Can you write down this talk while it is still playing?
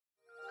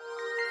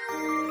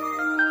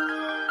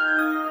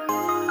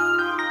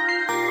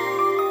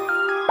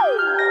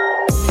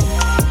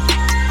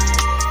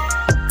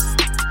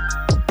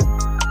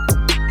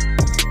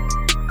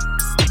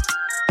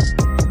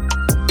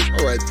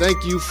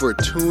thank you for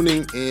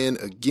tuning in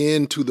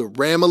again to the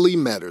Ramily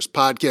Matters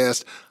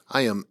podcast.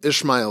 I am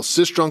Ishmael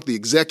Sistrunk, the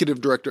Executive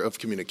Director of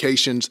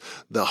Communications,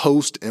 the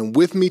host, and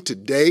with me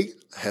today,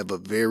 I have a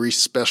very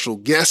special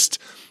guest.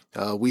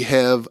 We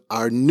have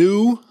our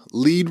new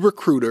lead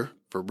recruiter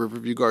for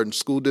Riverview Gardens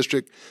School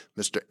District,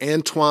 Mr.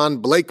 Antwon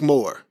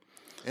Blakemore.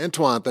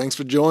 Antwon, thanks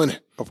for joining.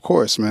 Of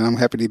course, man. I'm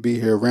happy to be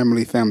here.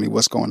 Ramily family,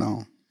 what's going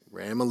on?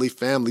 Ramily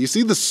family. You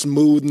see the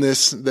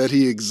smoothness that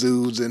he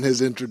exudes in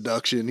his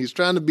introduction. He's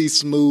trying to be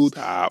smooth.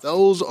 Stop.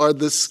 Those are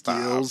the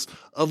skills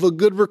of a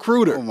good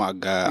recruiter. Oh, my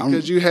God.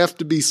 Because you have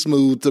to be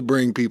smooth to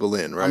bring people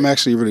in, right? I'm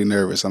actually really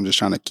nervous. I'm just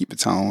trying to keep the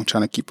tone,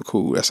 trying to keep it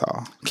cool. That's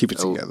all. Keep it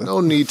together. No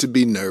need to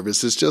be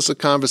nervous. It's just a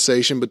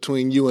conversation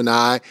between you and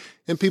I,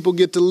 and people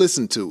get to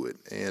listen to it.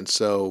 And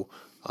so,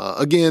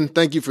 again,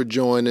 thank you for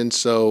joining.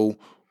 So,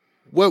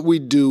 what we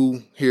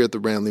do here at the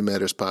Ramily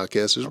Matters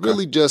podcast is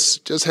really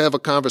just have a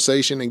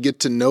conversation and get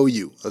to know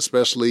you,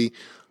 especially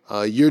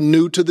you're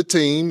new to the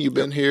team. You've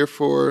been here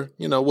for,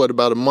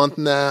 about a month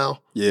now?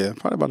 Yeah,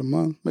 probably about a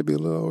month, maybe a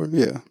little over.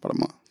 Yeah, about a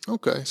month.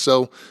 Okay,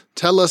 so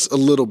tell us a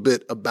little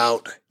bit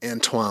about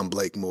Antwon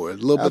Blakemore, a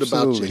little bit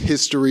about your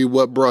history,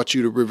 what brought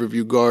you to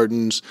Riverview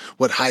Gardens,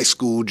 what high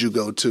school did you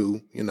go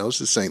to? This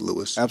is St.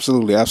 Louis.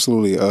 Absolutely.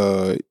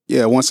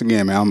 Once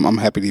again, man, I'm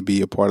happy to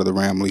be a part of the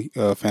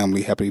Ramily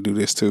family, happy to do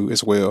this too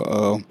as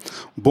well.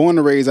 Born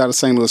and raised out of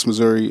St. Louis,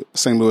 Missouri,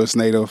 St. Louis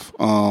native.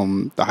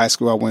 The high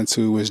school I went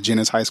to was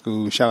Jennings High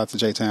School. Shout out to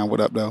J-Town, what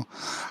up though?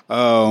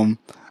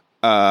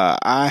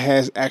 I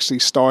had actually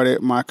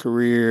started my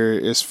career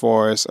as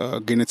far as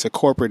getting into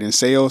corporate and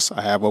sales.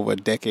 I have over a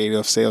decade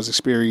of sales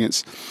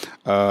experience.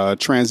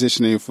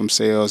 Transitioning from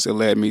sales, it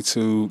led me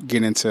to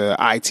get into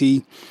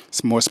IT,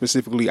 more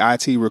specifically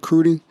IT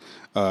recruiting.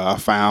 I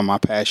found my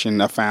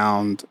passion. I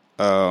found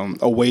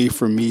a way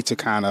for me to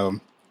kind of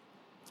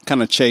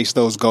chase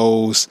those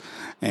goals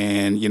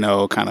and,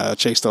 kind of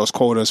chase those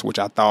quotas, which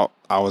I thought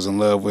I was in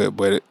love with,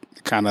 but it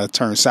kind of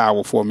turned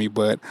sour for me.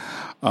 But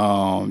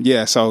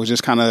so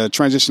just kind of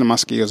transitioning my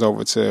skills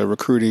over to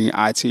recruiting,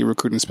 IT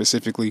recruiting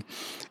specifically.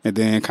 And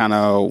then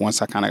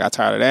once I got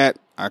tired of that,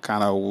 I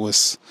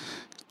was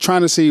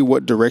trying to see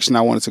what direction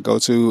I wanted to go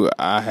to.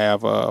 I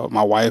have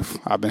my wife.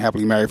 I've been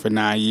happily married for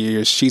 9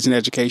 years. She's in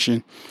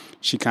education.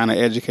 She kind of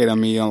educated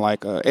me on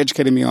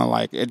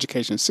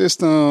education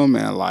system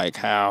and like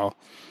how,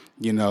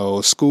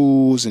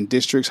 schools and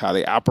districts, how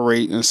they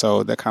operate. And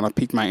so that kind of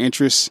piqued my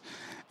interest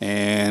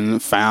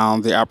and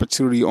found the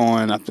opportunity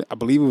on, I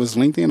believe it was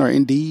LinkedIn or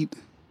Indeed,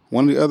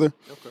 one or the other.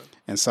 Okay.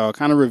 And so I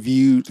kind of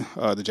reviewed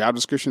the job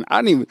description.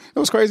 It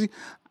was crazy.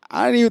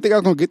 I didn't even think I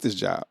was going to get this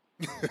job.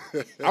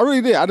 I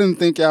really did. I didn't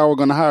think y'all were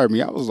going to hire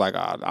me. I was like,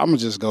 I'm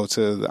just going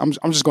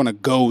to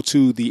go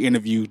to the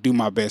interview, do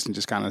my best, and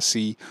just kind of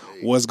see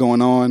what's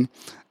going on.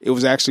 It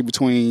was actually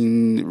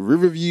between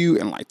Riverview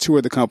and like two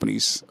other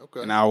companies.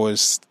 Okay. And I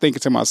was thinking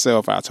to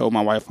myself, I told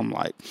my wife, I'm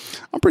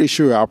pretty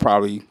sure I'll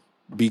probably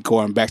be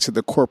going back to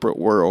the corporate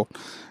world.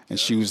 And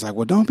she was like,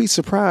 well, don't be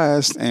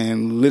surprised.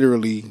 And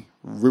literally,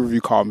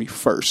 Riverview called me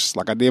first.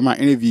 Like I did my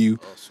interview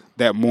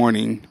that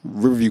morning.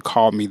 Riverview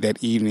called me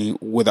that evening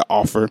with an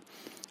offer.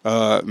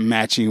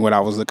 Matching what I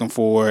was looking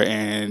for.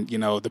 And,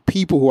 the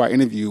people who I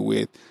interviewed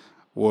with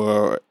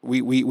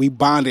we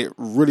bonded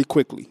really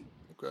quickly.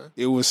 Okay.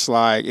 It was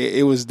like,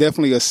 it was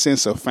definitely a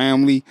sense of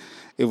family.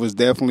 It was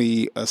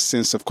definitely a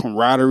sense of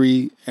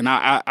camaraderie. And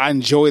I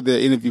enjoyed the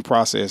interview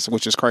process,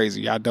 which is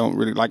crazy. I don't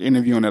really like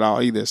interviewing at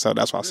all either. So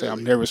that's why I say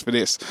I'm nervous for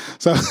this.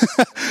 So,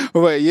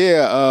 but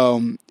yeah,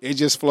 it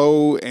just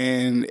flowed.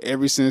 And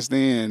ever since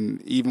then,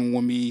 even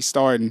when we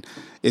starting,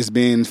 it's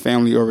been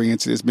family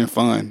oriented. It's been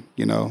fun,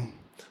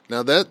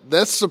 Now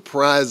that's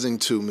surprising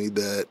to me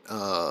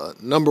that,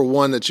 number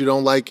one, that you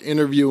don't like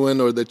interviewing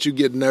or that you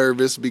get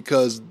nervous,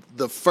 because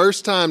the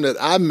first time that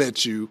I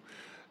met you,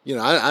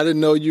 I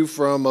didn't know you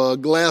from a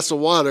glass of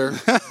water,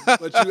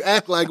 but you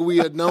act like we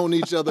had known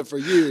each other for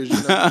years. You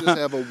just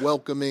have a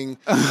welcoming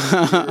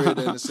spirit,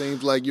 and it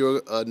seems like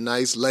you're a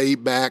nice,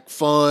 laid-back,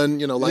 fun,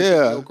 to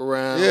joke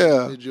around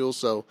individual.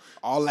 So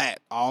all that.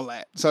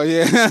 So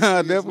yeah,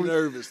 definitely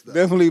nervous, though.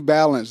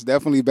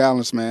 Definitely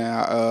balanced,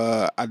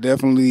 man. I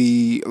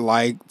definitely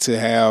like to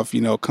have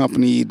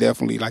company.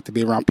 Definitely like to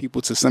be around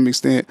people to some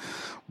extent,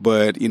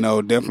 but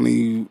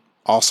definitely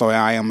also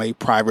I am a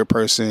private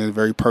person,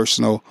 very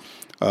personal.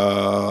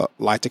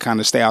 Like to kind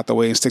of stay out the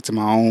way and stick to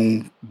my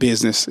own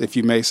business, if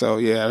you may. So,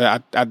 yeah,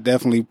 I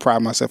definitely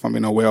pride myself on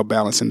being a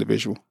well-balanced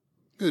individual.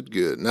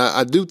 Good. Now,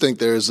 I do think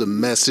there is a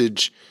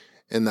message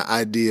in the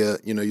idea,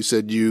 you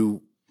said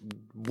you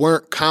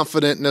weren't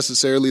confident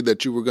necessarily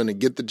that you were going to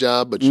get the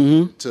job, but you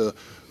needed to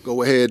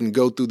go ahead and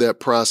go through that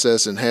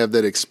process and have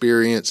that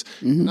experience.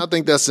 Mm-hmm. And I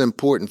think that's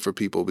important for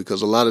people,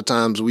 because a lot of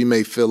times we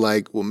may feel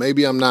like, well,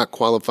 maybe I'm not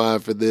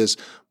qualified for this,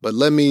 but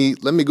let me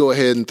go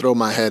ahead and throw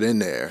my hat in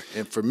there.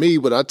 And for me,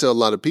 what I tell a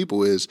lot of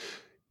people is,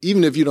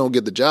 even if you don't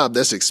get the job,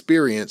 that's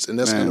experience, and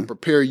that's going to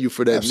prepare you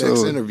for that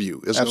next interview.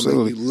 It's going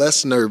to make you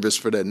less nervous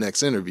for that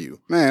next interview.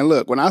 Man,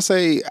 look, when I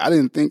say I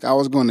didn't think I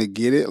was going to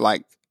get it,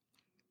 like,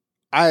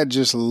 I had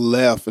just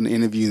left an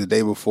interview the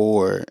day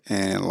before,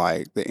 and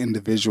like the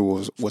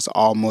individual was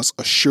almost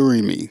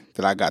assuring me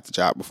that I got the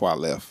job before I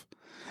left.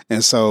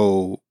 And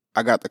so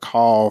I got the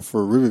call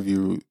for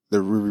Riverview,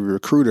 the Riverview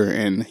recruiter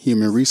and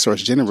human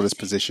resource generalist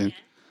position.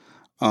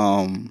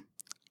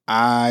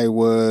 I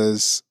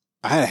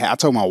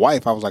told my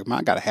wife, I was like, man,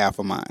 I got a half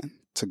of mine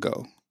to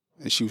go.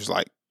 And she was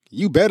like,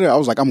 you better. I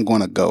was like, I'm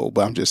going to go,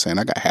 but I'm just saying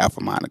I got half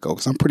of mine to go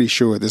because I'm pretty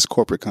sure this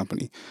corporate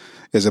company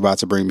is about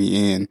to bring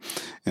me in.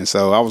 And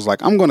so I was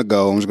like, I'm going to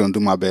go. I'm just going to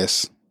do my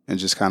best and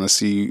just kind of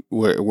see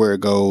where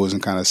it goes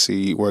and kind of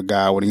see where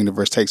the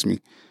universe takes me.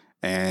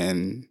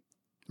 And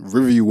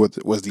Riverview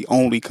was the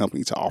only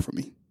company to offer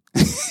me.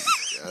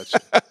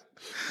 Gotcha.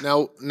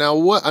 Now,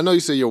 what? I know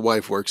you say your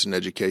wife works in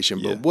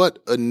education, but what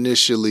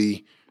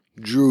initially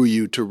drew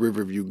you to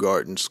Riverview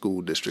Garden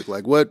School District?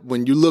 Like,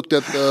 when you looked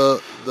at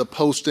the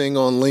posting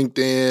on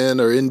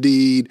LinkedIn or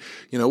Indeed,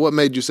 what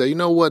made you say, you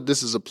know what,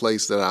 this is a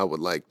place that I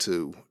would like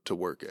to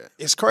work at?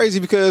 It's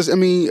crazy because, I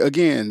mean,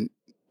 again,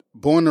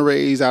 born and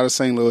raised out of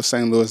St.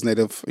 Louis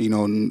native,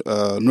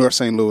 North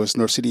St. Louis,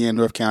 North City and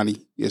North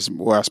County is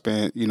where I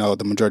spent,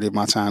 the majority of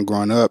my time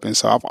growing up. And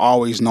so I've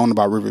always known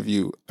about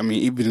Riverview. I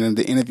mean, even in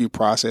the interview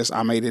process,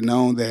 I made it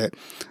known that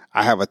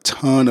I have a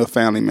ton of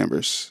family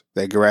members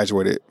that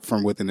graduated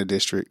from within the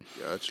district.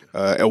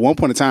 Gotcha. At one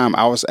point in time,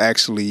 I was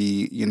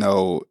actually,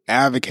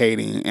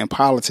 advocating and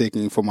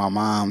politicking for my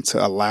mom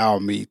to allow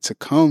me to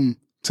come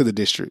to the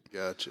district.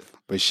 Gotcha.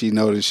 But she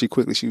noticed,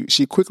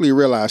 she quickly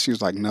realized, she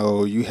was like,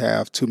 no, you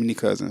have too many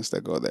cousins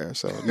that go there.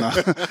 So no,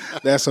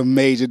 that's a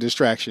major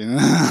distraction.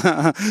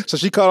 So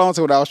she caught on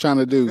to what I was trying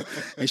to do,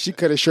 and she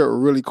cut it short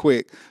really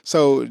quick.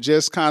 So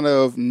just kind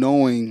of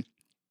knowing,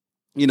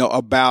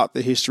 about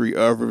the history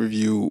of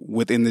Riverview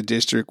within the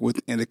district,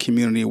 within the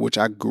community in which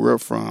I grew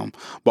up from,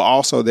 but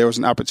also there was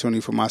an opportunity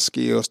for my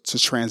skills to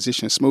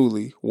transition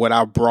smoothly. What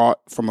I brought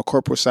from a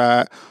corporate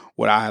side,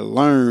 what I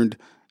learned,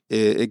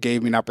 it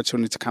gave me an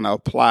opportunity to kind of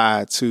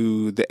apply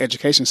to the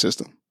education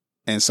system.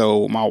 And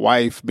so my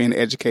wife being in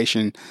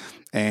education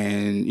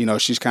and,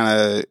 she's kind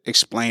of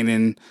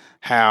explaining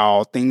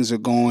how things are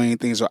going,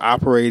 things are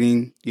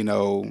operating,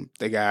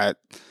 they got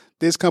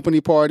this company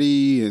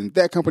party and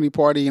that company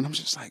party. And I'm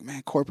just like,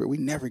 man, corporate, we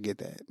never get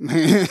that.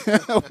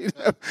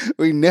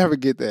 we never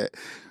get that.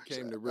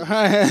 Came to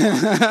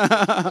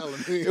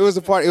It was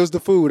the party. It was the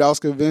food. I was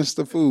convinced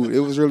the food. It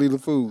was really the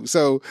food.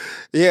 So,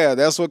 yeah,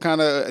 that's what kind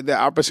of the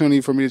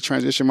opportunity for me to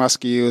transition my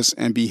skills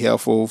and be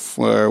helpful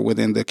for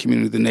within the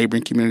community, the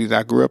neighboring community that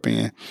I grew up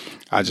in.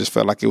 I just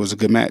felt like it was a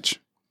good match.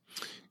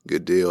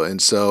 Good deal.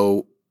 And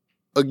so,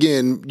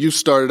 again, you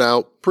started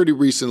out pretty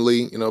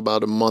recently,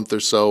 about a month or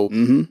so.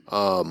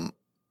 Mm-hmm.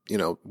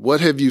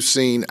 What have you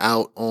seen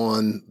out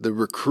on the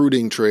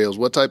recruiting trails?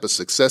 What type of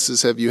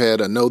successes have you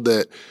had? I know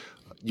that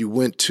you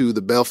went to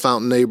the Bell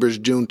Fountain Neighbors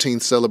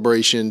Juneteenth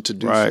celebration to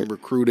do some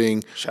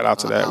recruiting. Shout out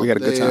to that. We had a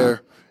good time.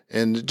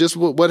 And just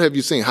what have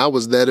you seen? How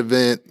was that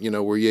event?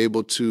 Were you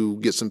able to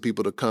get some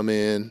people to come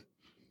in?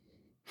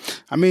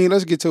 I mean,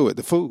 let's get to it.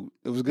 The food,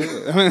 it was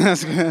good. I mean,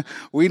 that's good.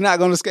 We're not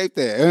going to escape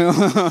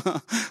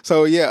that.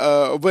 So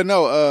yeah, but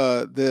no,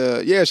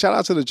 shout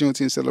out to the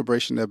Juneteenth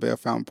celebration at Bell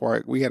Fountain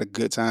Park. We had a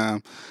good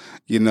time.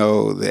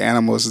 The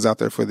animals is out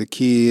there for the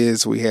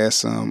kids. We had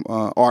some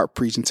art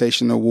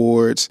presentation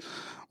awards.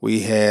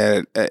 We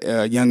had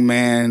a young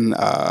man,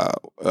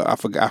 I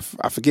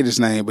forget his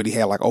name, but he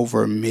had like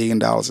over $1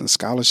 million in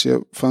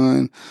scholarship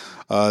fund.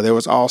 There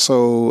was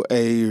also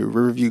a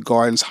Riverview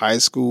Gardens High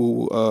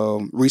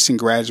School recent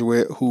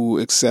graduate who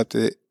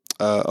accepted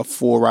a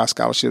full ride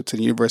scholarship to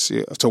the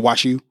University to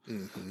WashU.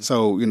 Mm-hmm.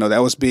 So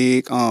that was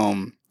big.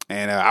 And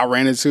I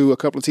ran into a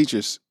couple of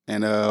teachers,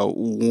 and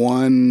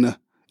one,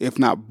 if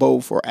not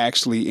both, are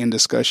actually in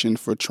discussion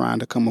for trying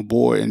to come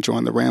aboard and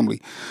join the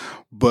Ramley.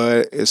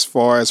 But as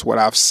far as what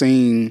I've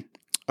seen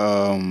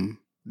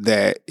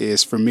that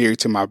is familiar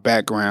to my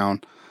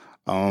background,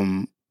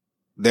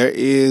 there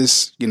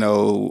is,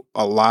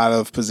 a lot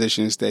of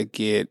positions that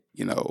get,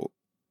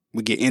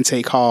 we get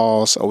intake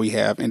calls, or we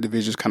have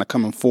individuals kind of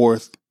coming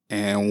forth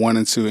and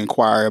wanting to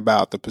inquire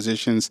about the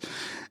positions.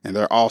 And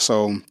there are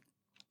also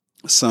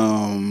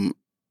some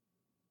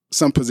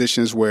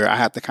positions where I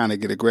have to kind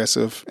of get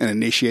aggressive and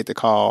initiate the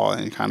call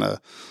and kind of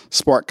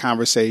spark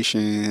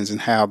conversations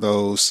and have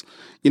those,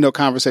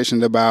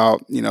 conversations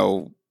about,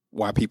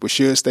 why people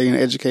should stay in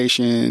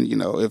education,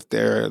 if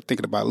they're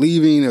thinking about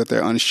leaving, if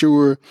they're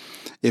unsure,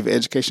 if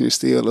education is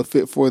still a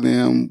fit for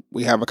them.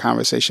 We have a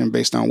conversation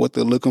based on what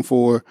they're looking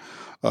for,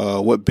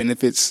 what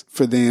benefits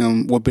for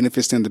them, what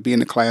benefits them to be in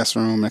the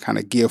classroom, and kind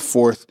of give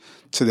forth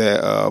to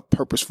that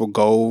purposeful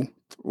goal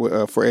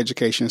for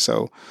education.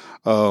 So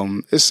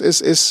it's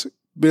a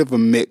bit of a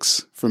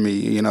mix for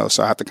me,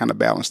 so I have to kind of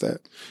balance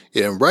that.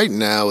 Yeah, and right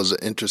now is an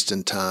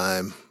interesting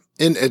time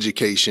in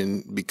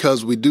education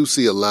because we do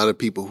see a lot of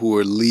people who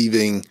are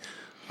leaving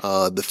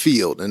the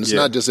field. And it's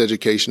not just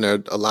education. There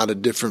are a lot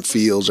of different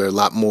fields. There are a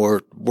lot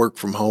more work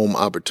from home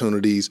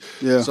opportunities.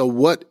 Yeah. So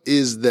what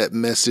is that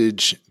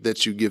message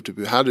that you give to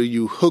people? How do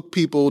you hook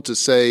people to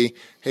say,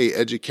 hey,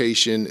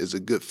 education is a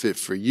good fit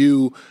for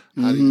you?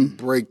 How do you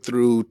break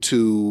through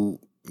to,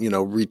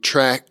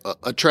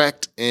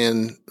 attract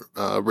and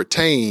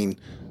retain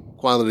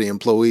quality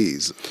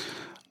employees?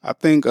 I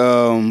think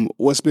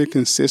what's been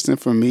consistent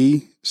for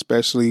me,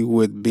 especially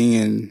with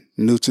being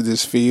new to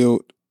this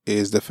field,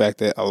 is the fact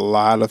that a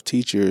lot of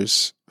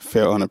teachers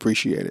felt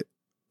unappreciated.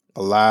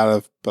 A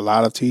lot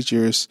of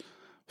teachers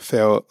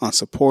felt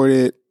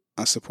unsupported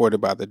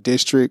by the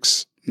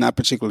districts, not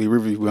particularly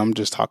Riverview. I'm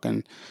just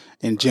talking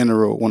in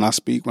general when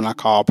I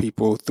call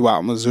people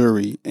throughout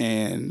Missouri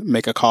and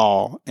make a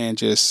call and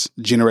just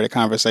generate a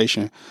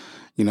conversation.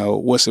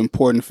 What's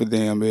important for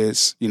them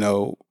is,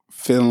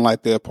 feeling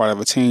like they're part of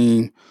a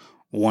team,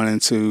 wanting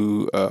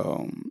to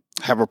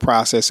have a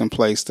process in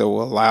place that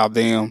will allow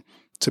them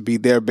to be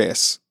their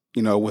best,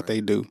 what they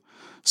do.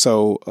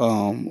 So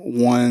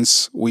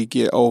once we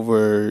get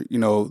over,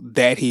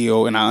 that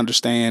hill and I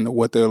understand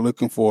what they're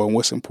looking for and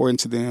what's important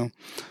to them,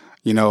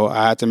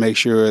 I have to make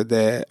sure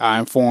that I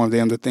inform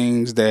them the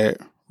things that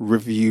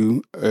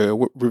Review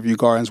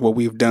Gardens, what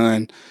we've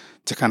done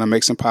to kind of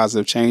make some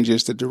positive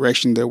changes, the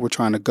direction that we're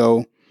trying to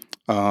go,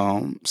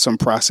 some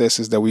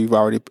processes that we've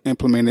already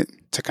implemented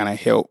to kind of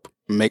help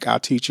make our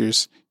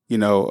teachers, be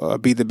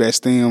the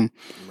best them.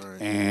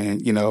 Right.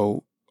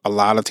 And, a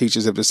lot of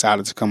teachers have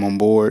decided to come on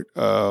board.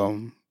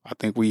 I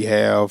think we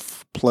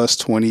have plus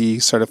 20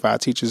 certified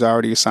teachers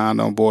already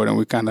assigned on board, and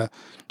we're kind of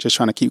just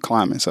trying to keep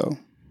climbing. So,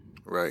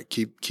 right,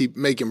 keep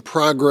making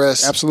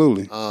progress.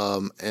 Absolutely.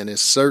 And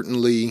it's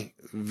certainly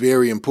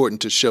very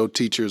important to show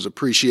teachers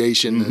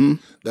appreciation. Mm-hmm. And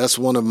that's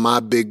one of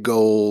my big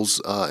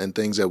goals and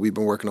things that we've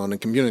been working on in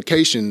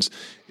communications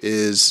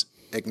is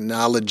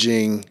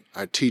acknowledging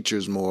our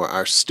teachers more,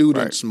 our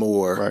students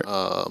more,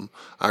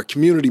 our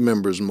community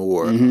members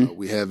more. Mm-hmm.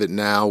 We have it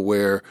now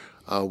where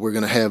we're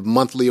going to have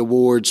monthly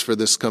awards for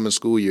this coming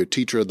school year: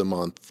 Teacher of the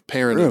Month,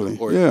 Parent of the,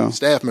 or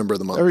Staff Member of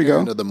the Month,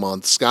 Parent of the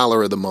Month,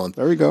 Scholar of the Month.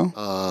 There we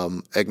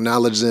go.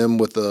 Acknowledge them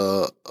with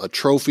a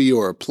trophy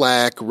or a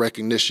plaque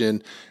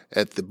recognition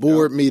at the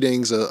board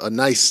meetings, a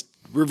nice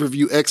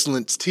Riverview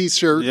Excellence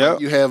T-shirt like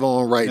you have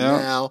on right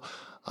now.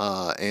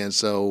 And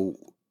so,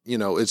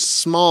 it's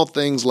small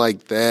things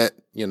like that,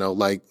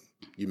 like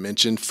you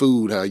mentioned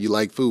food, how you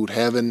like food,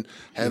 having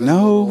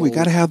we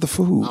got to have the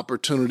food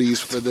opportunities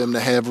for them to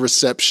have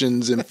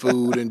receptions and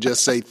food and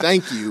just say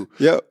thank you.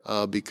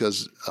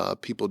 Because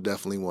people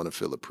definitely want to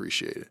feel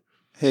appreciated.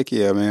 Heck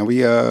yeah, man.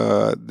 We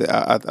I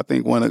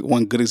think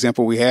one good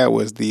example we had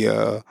was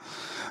the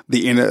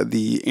end of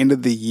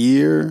the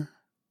year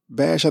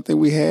bash I think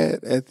we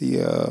had at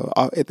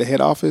the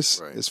head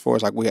office. As far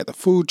as like we had the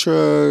food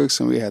trucks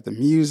and we had the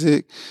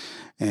music.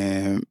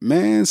 And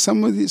man,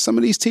 some of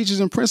these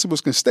teachers and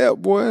principals can step,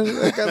 boy.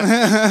 They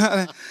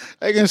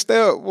can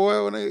step,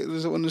 boy.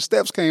 When the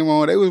steps came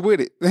on, they was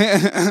with it.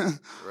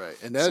 Right,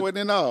 and that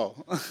sweating and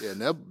all. Yeah,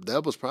 and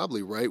that was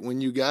probably right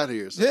when you got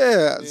here. So.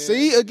 Yeah.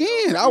 See,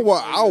 again, I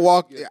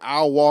walked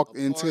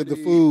into the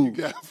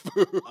food.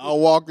 I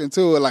walked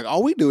into it like,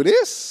 oh, we do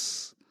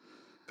this.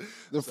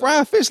 The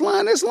fried fish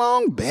line this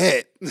long,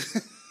 bet.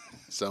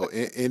 So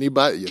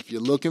anybody, if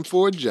you're looking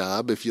for a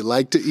job, if you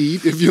like to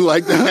eat, if you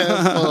like to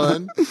have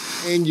fun,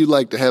 and you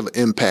like to have an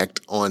impact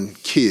on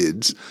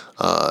kids,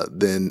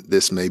 then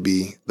this may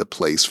be the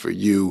place for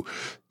you.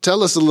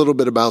 Tell us a little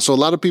bit about, so a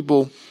lot of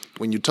people,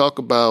 when you talk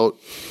about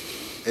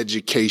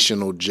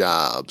educational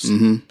jobs,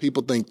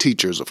 people think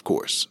teachers, of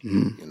course.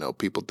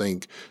 People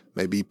think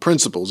maybe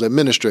principals,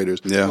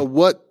 administrators. Yeah. But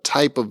what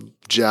type of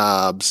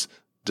jobs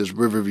does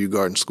Riverview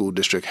Garden School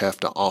District have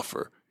to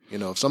offer?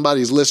 If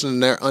somebody's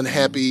listening, they're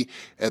unhappy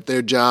at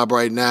their job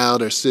right now,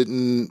 they're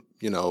sitting,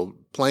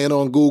 playing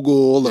on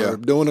Google or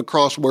doing a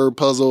crossword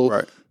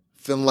puzzle,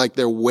 feeling like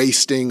they're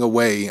wasting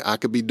away. I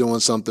could be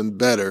doing something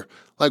better.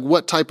 Like,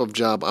 what type of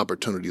job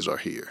opportunities are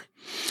here?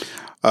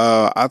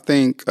 I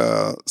think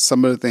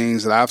some of the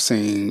things that I've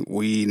seen,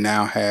 we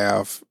now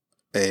have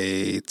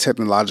a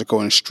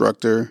technological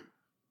instructor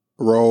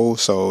role.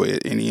 So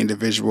any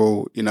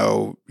individual, you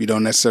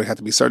don't necessarily have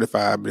to be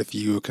certified, but if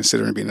you're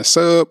considering being a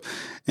sub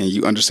and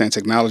you understand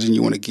technology and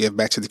you want to give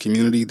back to the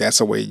community, that's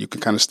a way you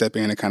can kind of step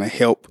in and kind of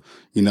help,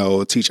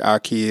 teach our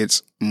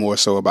kids more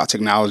so about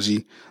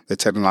technology, the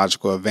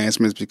technological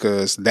advancements,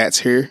 because that's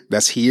here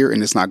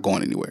and it's not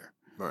going anywhere.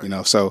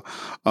 Right. So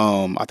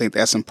I think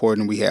that's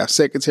important. We have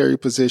secretary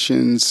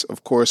positions.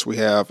 Of course, we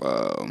have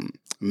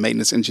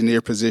maintenance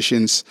engineer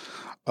positions.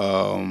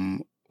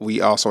 We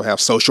also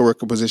have social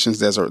worker positions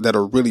that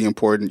are really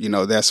important.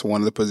 That's one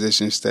of the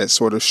positions that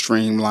sort of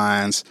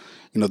streamlines,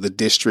 the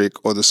district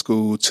or the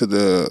school to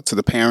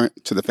the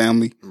parent, to the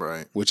family,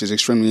 right? Which is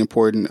extremely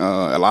important.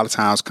 A lot of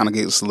times kind of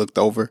gets looked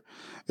over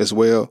as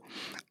well.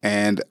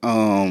 And,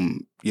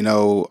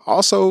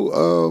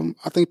 also,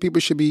 I think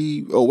people should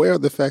be aware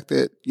of the fact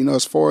that,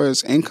 as far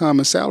as income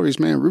and salaries,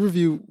 man,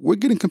 Riverview, we're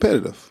getting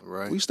competitive.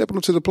 Right. We're stepping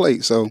up to the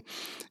plate. So,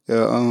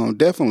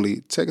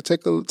 definitely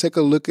take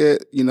a look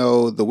at,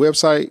 the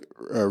website,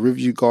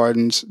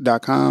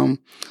 reviewgardens.com.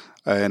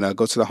 and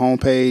go to the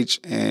homepage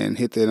and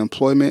hit that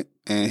employment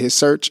and hit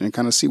search and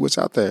kind of see what's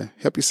out there.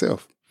 Help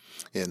yourself.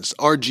 And it's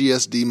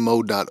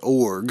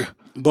rgsdmo.org.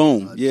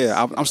 Boom.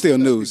 Yeah, I'm still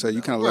new, so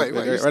you kind of right.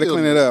 to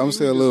clean it up. I'm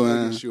still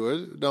new. Sure.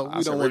 We don't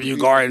want review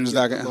gardens.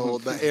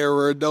 The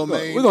error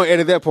domain. We're gonna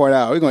edit that part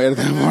out.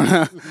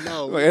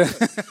 No.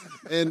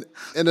 And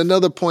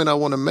another point I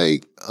want to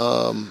make,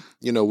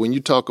 when you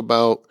talk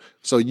about,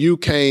 so you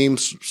came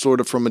sort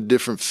of from a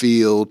different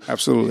field,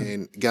 absolutely,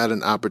 and got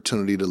an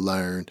opportunity to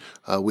learn.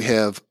 We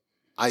have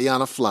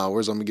Ayanna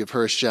Flowers. I'm gonna give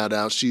her a shout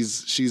out.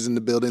 She's in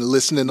the building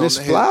listening on the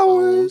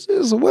Flowers.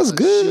 What's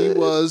good? She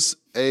was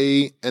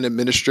an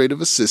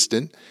administrative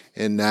assistant,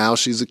 and now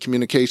she's a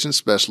communication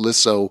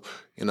specialist. So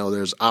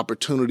there's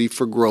opportunity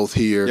for growth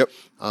here. Yep.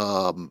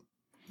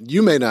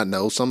 You may not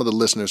know. Some of the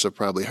listeners have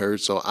probably heard.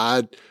 So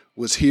I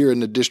was here in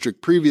the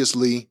district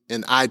previously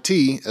in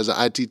IT as an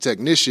IT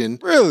technician.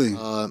 Really?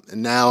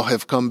 And now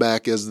have come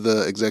back as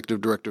the executive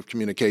director of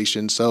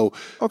communication. So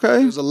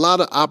okay, there's a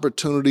lot of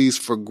opportunities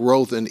for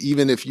growth. And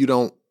even if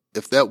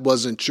that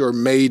wasn't your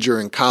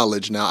major in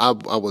college, now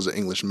I was an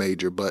English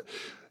major, but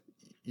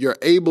you're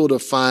able to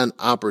find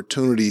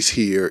opportunities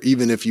here,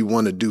 even if you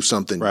want to do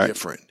something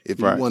different. If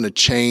you want to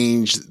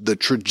change the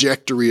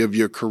trajectory of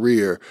your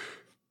career,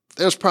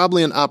 there's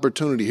probably an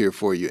opportunity here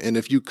for you. And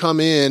if you come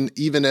in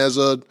even as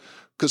a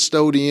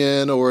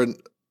custodian or a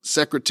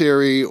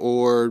secretary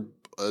or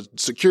a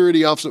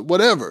security officer,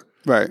 whatever,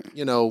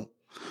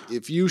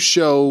 if you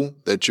show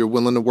that you're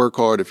willing to work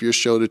hard, if you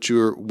show that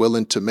you're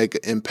willing to make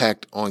an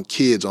impact on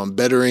kids, on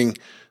bettering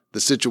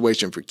the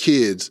situation for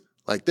kids,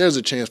 there's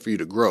a chance for you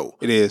to grow.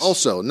 It is.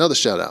 Also, another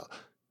shout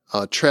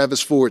out,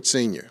 Travis Ford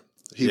Sr.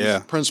 He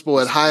was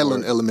principal at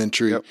Highland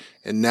Elementary,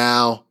 and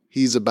now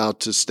he's about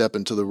to step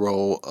into the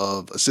role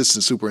of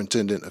assistant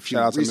superintendent of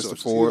human resources. Shout out to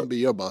Mr. Ford. He's going to be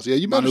your boss.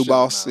 Yeah, my new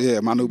boss. Yeah,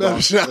 my new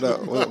boss. What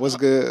up? What's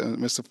good,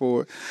 Mr.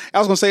 Ford? I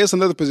was going to say it's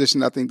another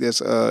position I think that's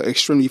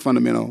extremely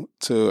fundamental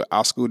to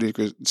our school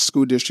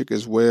district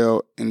as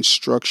well.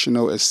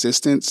 Instructional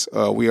assistants.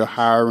 We are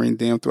hiring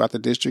them throughout the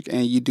district,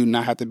 and you do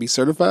not have to be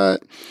certified.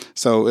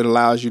 So it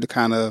allows you to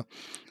kind of,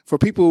 for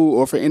people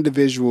or for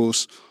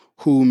individuals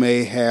who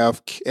may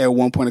have at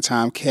one point in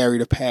time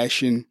carried a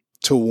passion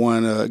to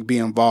want to be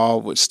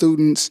involved with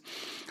students,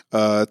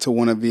 to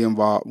want to be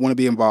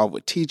involved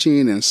with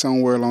teaching, and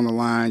somewhere along the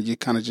line you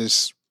kind of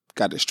just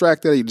got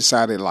distracted. You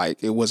decided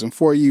it wasn't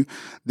for you.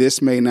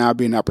 This may now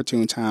be an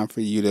opportune time for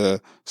you to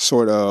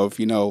sort of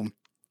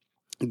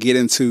get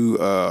into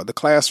the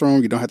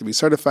classroom. You don't have to be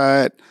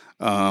certified,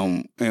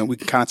 and we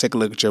can kind of take a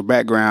look at your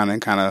background and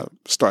kind of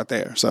start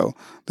there. So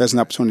there's an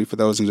opportunity for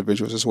those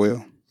individuals as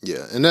well.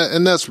 Yeah, and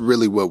that's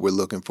really what we're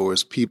looking for,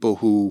 is people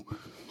who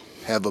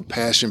have a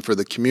passion for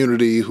the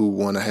community, who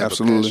want to have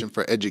a passion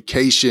for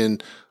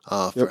education,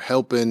 for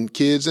helping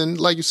kids. And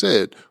like you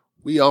said,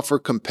 we offer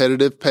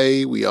competitive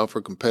pay, we offer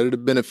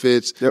competitive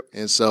benefits. Yep.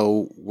 And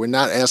so we're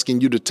not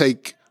asking you to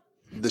take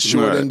the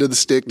short end of the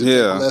stick to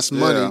take less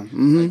money. Yeah.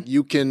 Mm-hmm.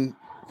 You can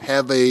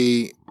have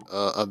a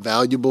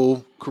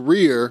valuable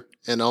career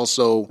and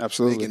also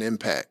make an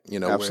impact.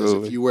 Whereas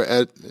if you were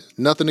at,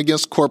 nothing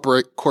against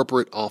corporate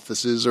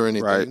offices or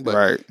anything,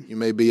 but you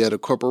may be at a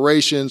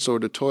corporation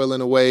sort of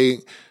toiling away,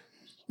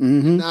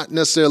 not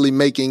necessarily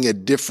making a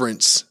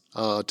difference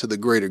to the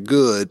greater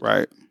good.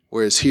 Right.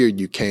 Whereas here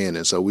you can.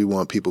 And so we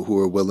want people who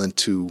are willing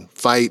to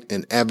fight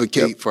and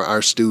advocate for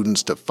our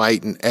students, to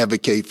fight and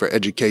advocate for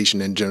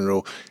education in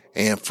general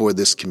and for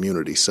this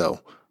community. So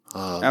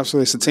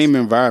absolutely. It's a team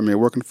environment,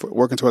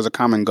 working towards a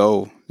common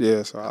goal.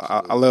 Yeah. So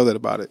I love that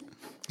about it.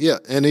 Yeah.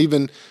 And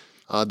even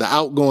the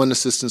outgoing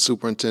assistant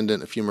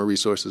superintendent of human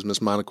resources,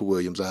 Miss Monica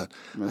Williams. I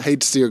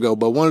hate to see her go,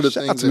 but one of the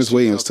things. Shout out to Miss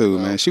Williams too,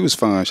 man. She was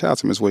fun. Shout out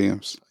to Miss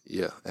Williams.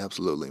 Yeah,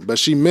 absolutely. But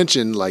she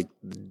mentioned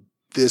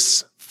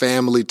this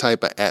family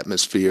type of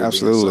atmosphere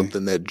being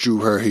something that drew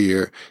her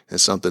here and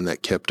something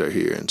that kept her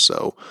here. And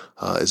so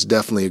it's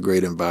definitely a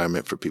great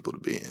environment for people to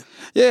be in.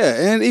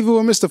 Yeah, and even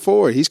with Mr.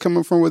 Ford, he's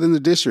coming from within the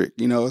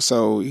district,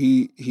 so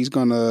he's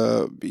going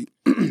to be,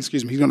 he's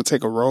going to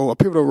take a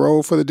pivotal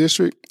role for the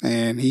district,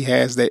 and he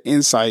has that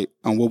insight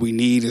on what we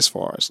need as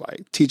far as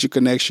teacher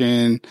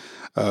connection,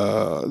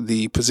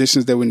 the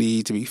positions that we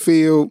need to be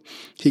filled.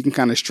 He can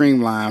kind of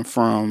streamline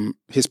from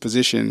his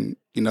position,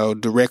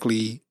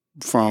 directly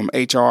from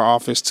HR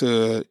office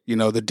to,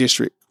 the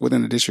district,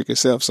 within the district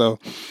itself. So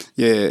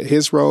yeah,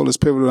 his role is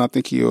pivotal. I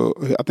think he'll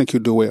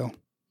do well.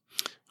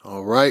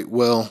 All right.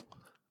 Well,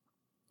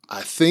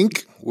 I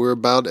think we're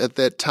about at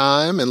that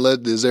time. And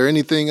is there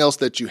anything else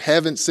that you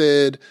haven't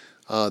said,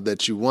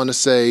 that you want to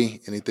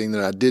say, anything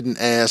that I didn't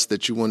ask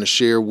that you want to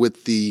share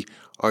with the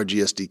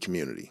RGSD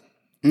community?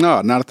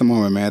 No, not at the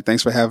moment, man.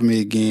 Thanks for having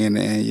me again.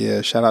 And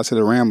yeah, shout out to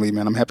the Ramley,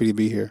 man. I'm happy to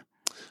be here.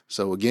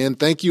 So again,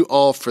 thank you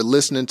all for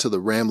listening to the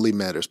Ramley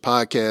Matters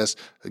podcast.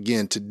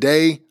 Again,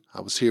 today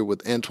I was here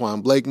with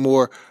Antwon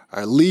Blakemore,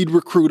 our lead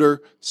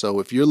recruiter. So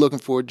if you're looking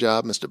for a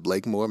job, Mr.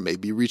 Blakemore may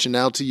be reaching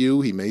out to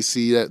you. He may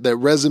see that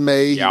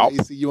resume. He may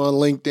see you on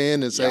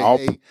LinkedIn and say,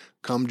 hey,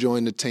 come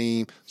join the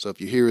team. So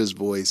if you hear his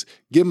voice,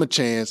 give him a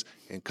chance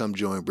and come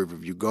join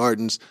Riverview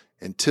Gardens.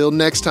 Until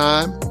next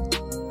time,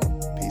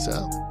 peace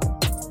out.